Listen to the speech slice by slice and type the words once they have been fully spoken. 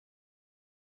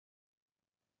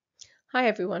Hi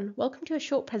everyone, welcome to a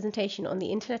short presentation on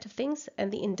the Internet of Things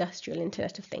and the Industrial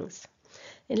Internet of Things.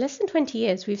 In less than 20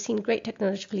 years, we've seen great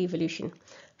technological evolution,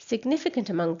 significant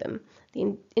among them,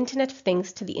 the Internet of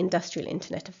Things to the Industrial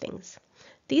Internet of Things.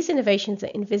 These innovations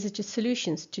envisage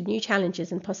solutions to new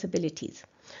challenges and possibilities.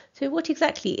 So what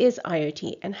exactly is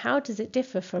IoT and how does it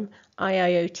differ from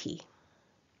IIoT?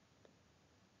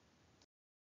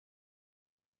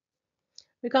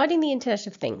 Regarding the Internet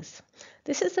of Things,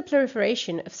 this is the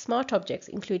proliferation of smart objects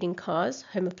including cars,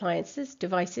 home appliances,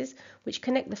 devices which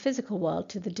connect the physical world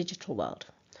to the digital world,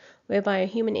 whereby a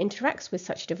human interacts with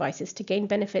such devices to gain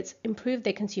benefits, improve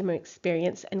their consumer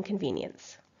experience and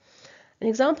convenience. An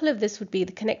example of this would be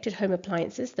the connected home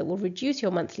appliances that will reduce your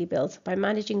monthly bills by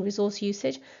managing resource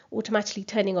usage, automatically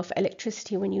turning off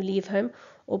electricity when you leave home,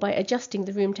 or by adjusting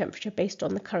the room temperature based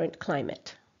on the current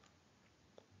climate.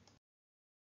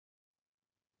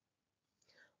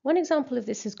 One example of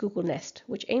this is Google Nest,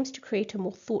 which aims to create a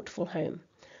more thoughtful home.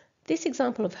 This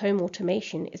example of home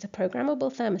automation is a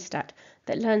programmable thermostat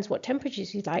that learns what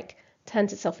temperatures you like,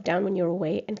 turns itself down when you're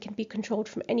away, and can be controlled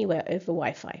from anywhere over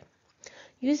Wi-Fi.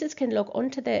 Users can log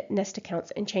on to their Nest accounts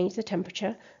and change the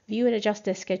temperature, view and adjust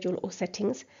their schedule or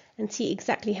settings, and see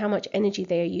exactly how much energy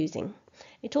they are using.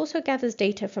 It also gathers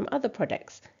data from other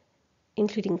products,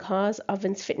 including cars,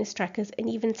 ovens, fitness trackers, and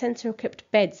even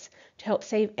sensor-equipped beds to help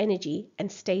save energy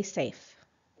and stay safe.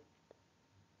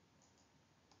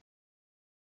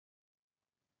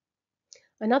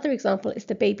 Another example is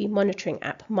the baby monitoring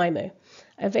app Mimo.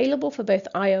 Available for both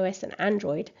iOS and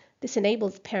Android, this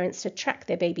enables parents to track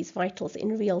their baby's vitals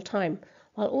in real time,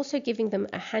 while also giving them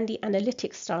a handy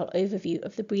analytics-style overview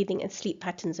of the breathing and sleep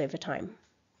patterns over time.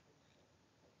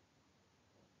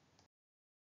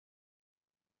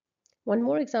 One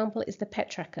more example is the pet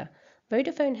tracker.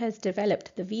 Vodafone has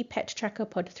developed the V-Pet Tracker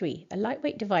Pod 3, a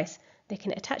lightweight device that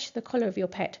can attach to the collar of your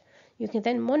pet. You can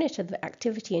then monitor the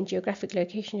activity and geographic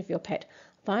location of your pet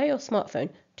via your smartphone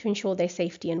to ensure their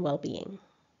safety and well-being.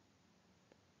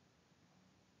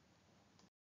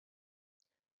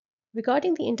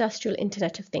 Regarding the Industrial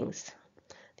Internet of Things,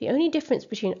 the only difference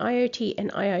between IoT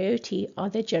and IIoT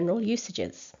are their general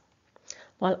usages.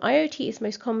 While IoT is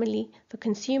most commonly for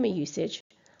consumer usage,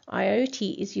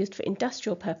 IoT is used for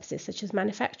industrial purposes such as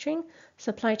manufacturing,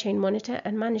 supply chain monitor,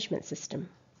 and management system.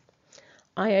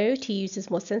 IIoT uses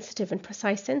more sensitive and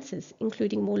precise sensors,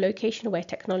 including more location-aware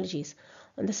technologies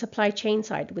on the supply chain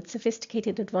side with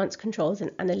sophisticated advanced controls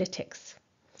and analytics.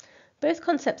 Both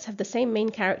concepts have the same main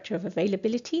character of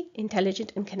availability,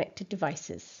 intelligent and connected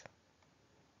devices.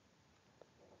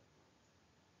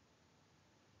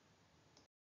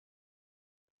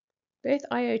 Both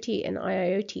IoT and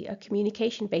IIoT are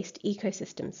communication-based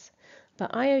ecosystems,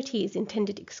 but IoT is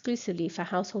intended exclusively for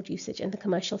household usage and the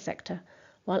commercial sector,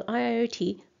 while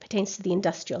IIoT pertains to the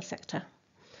industrial sector.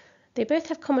 They both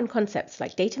have common concepts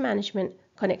like data management,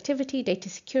 connectivity, data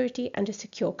security, and a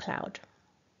secure cloud.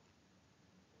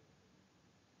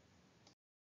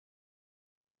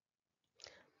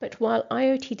 But while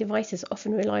IoT devices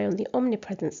often rely on the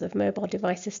omnipresence of mobile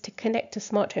devices to connect to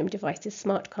smart home devices,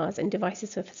 smart cars, and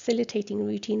devices for facilitating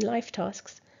routine life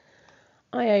tasks,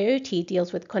 IIoT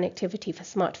deals with connectivity for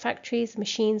smart factories,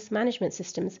 machines, management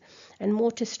systems, and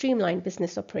more to streamline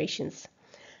business operations.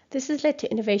 This has led to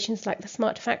innovations like the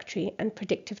smart factory and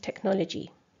predictive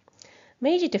technology.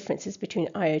 Major differences between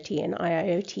IoT and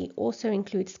IIoT also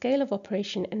include scale of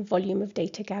operation and volume of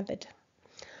data gathered.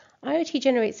 IoT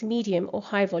generates medium or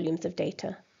high volumes of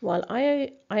data, while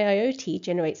IIoT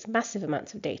generates massive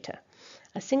amounts of data.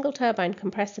 A single turbine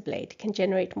compressor blade can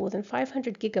generate more than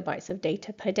 500 gigabytes of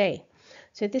data per day,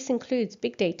 so this includes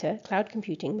big data, cloud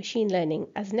computing, machine learning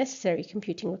as necessary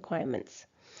computing requirements.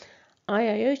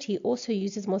 IIoT also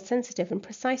uses more sensitive and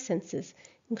precise sensors,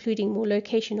 including more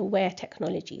location-aware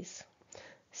technologies.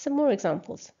 Some more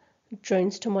examples: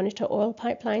 drones to monitor oil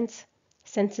pipelines,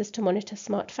 sensors to monitor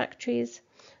smart factories,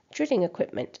 drilling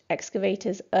equipment,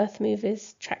 excavators, earth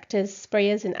movers, tractors,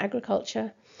 sprayers in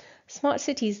agriculture. Smart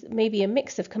cities may be a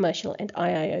mix of commercial and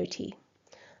IIoT,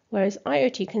 whereas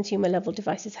IoT consumer-level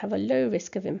devices have a low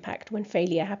risk of impact when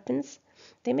failure happens.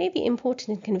 They may be important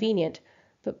and convenient,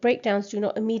 but breakdowns do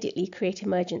not immediately create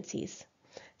emergencies.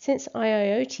 Since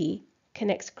IIoT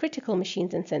connects critical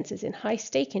machines and sensors in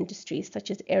high-stake industries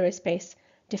such as aerospace,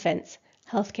 defense,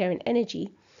 healthcare, and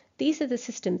energy, these are the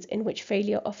systems in which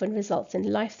failure often results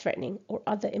in life-threatening or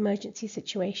other emergency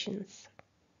situations.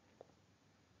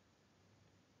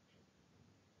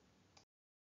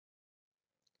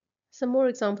 Some more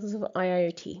examples of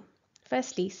IIoT.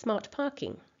 Firstly, smart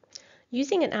parking.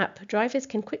 Using an app, drivers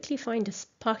can quickly find a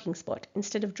parking spot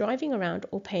instead of driving around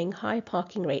or paying high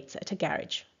parking rates at a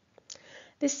garage.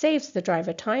 This saves the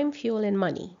driver time, fuel, and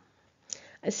money.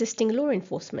 Assisting law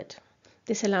enforcement.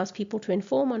 This allows people to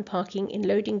inform on parking in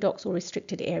loading docks or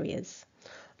restricted areas.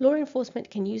 Law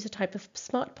enforcement can use a type of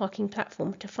smart parking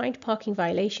platform to find parking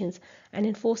violations and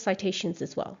enforce citations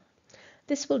as well.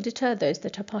 This will deter those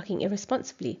that are parking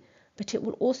irresponsibly, but it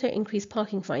will also increase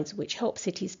parking fines, which help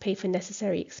cities pay for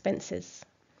necessary expenses.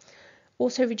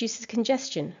 Also reduces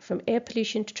congestion. From air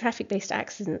pollution to traffic-based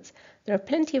accidents, there are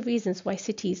plenty of reasons why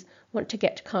cities want to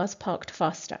get cars parked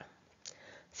faster.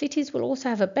 Cities will also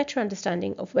have a better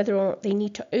understanding of whether or not they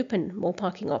need to open more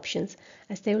parking options,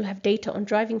 as they will have data on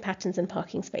driving patterns and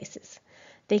parking spaces.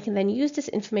 They can then use this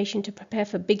information to prepare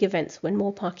for big events when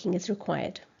more parking is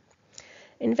required.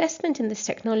 Investment in this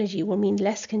technology will mean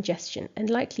less congestion and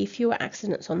likely fewer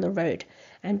accidents on the road,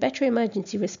 and better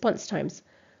emergency response times,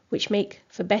 which make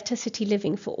for better city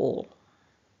living for all.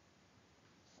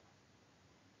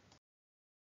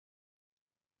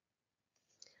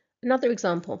 Another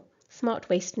example, smart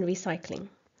waste and recycling.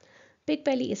 Big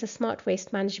Belly is a smart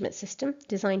waste management system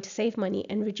designed to save money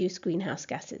and reduce greenhouse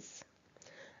gases.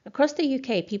 Across the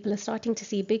UK, people are starting to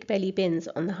see Big Belly bins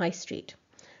on the high street.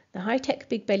 The high-tech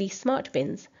Big Belly smart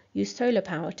bins use solar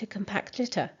power to compact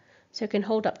litter, so it can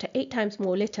hold up to 8 times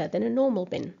more litter than a normal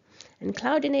bin, and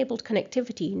cloud-enabled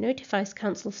connectivity notifies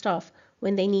council staff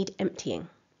when they need emptying.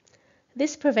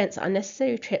 This prevents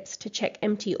unnecessary trips to check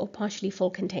empty or partially full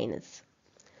containers.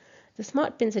 The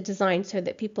smart bins are designed so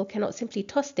that people cannot simply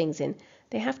toss things in.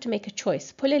 They have to make a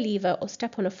choice, pull a lever or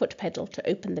step on a foot pedal to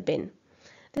open the bin.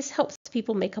 This helps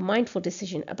people make a mindful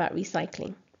decision about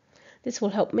recycling. This will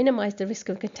help minimize the risk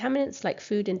of contaminants like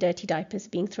food and dirty diapers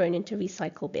being thrown into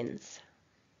recycle bins.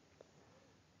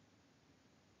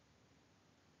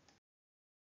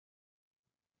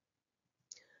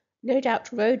 No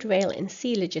doubt road, rail, and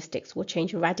sea logistics will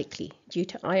change radically due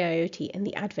to IIoT and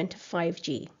the advent of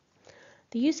 5G.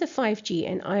 The use of 5G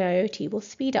and IIoT will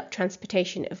speed up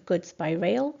transportation of goods by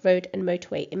rail, road, and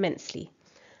motorway immensely.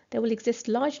 There will exist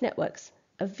large networks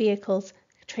of vehicles,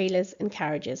 trailers, and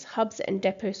carriages, hubs and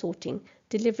depot sorting,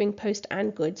 delivering post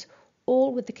and goods,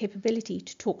 all with the capability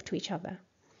to talk to each other.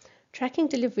 Tracking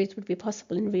deliveries would be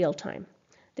possible in real time.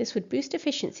 This would boost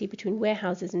efficiency between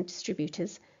warehouses and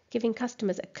distributors, giving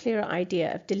customers a clearer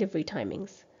idea of delivery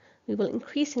timings. We will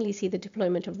increasingly see the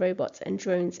deployment of robots and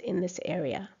drones in this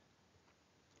area.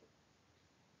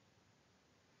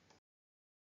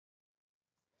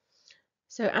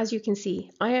 So as you can see,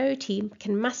 IoT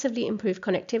can massively improve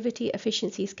connectivity,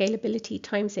 efficiency, scalability,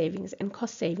 time savings, and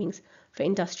cost savings for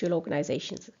industrial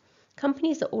organizations.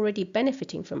 Companies are already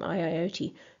benefiting from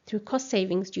IIoT through cost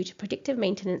savings due to predictive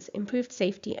maintenance, improved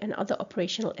safety, and other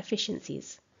operational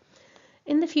efficiencies.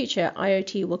 In the future,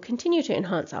 IoT will continue to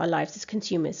enhance our lives as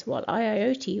consumers, while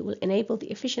IIoT will enable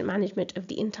the efficient management of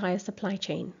the entire supply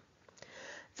chain.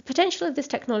 The potential of this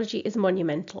technology is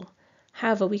monumental.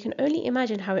 However, we can only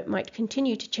imagine how it might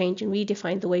continue to change and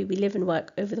redefine the way we live and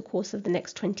work over the course of the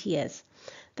next 20 years.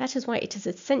 That is why it is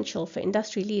essential for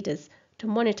industry leaders to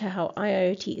monitor how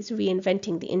IIoT is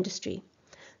reinventing the industry.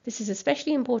 This is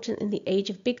especially important in the age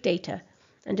of big data,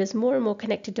 and as more and more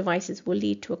connected devices will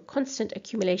lead to a constant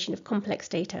accumulation of complex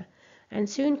data, and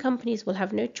soon companies will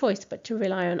have no choice but to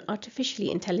rely on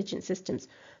artificially intelligent systems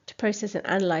to process and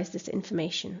analyze this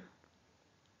information.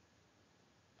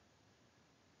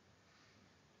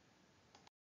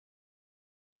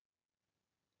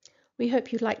 We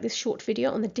hope you liked this short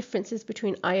video on the differences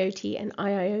between IoT and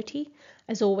IIoT.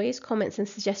 As always, comments and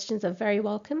suggestions are very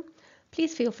welcome.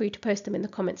 Please feel free to post them in the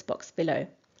comments box below.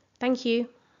 Thank you.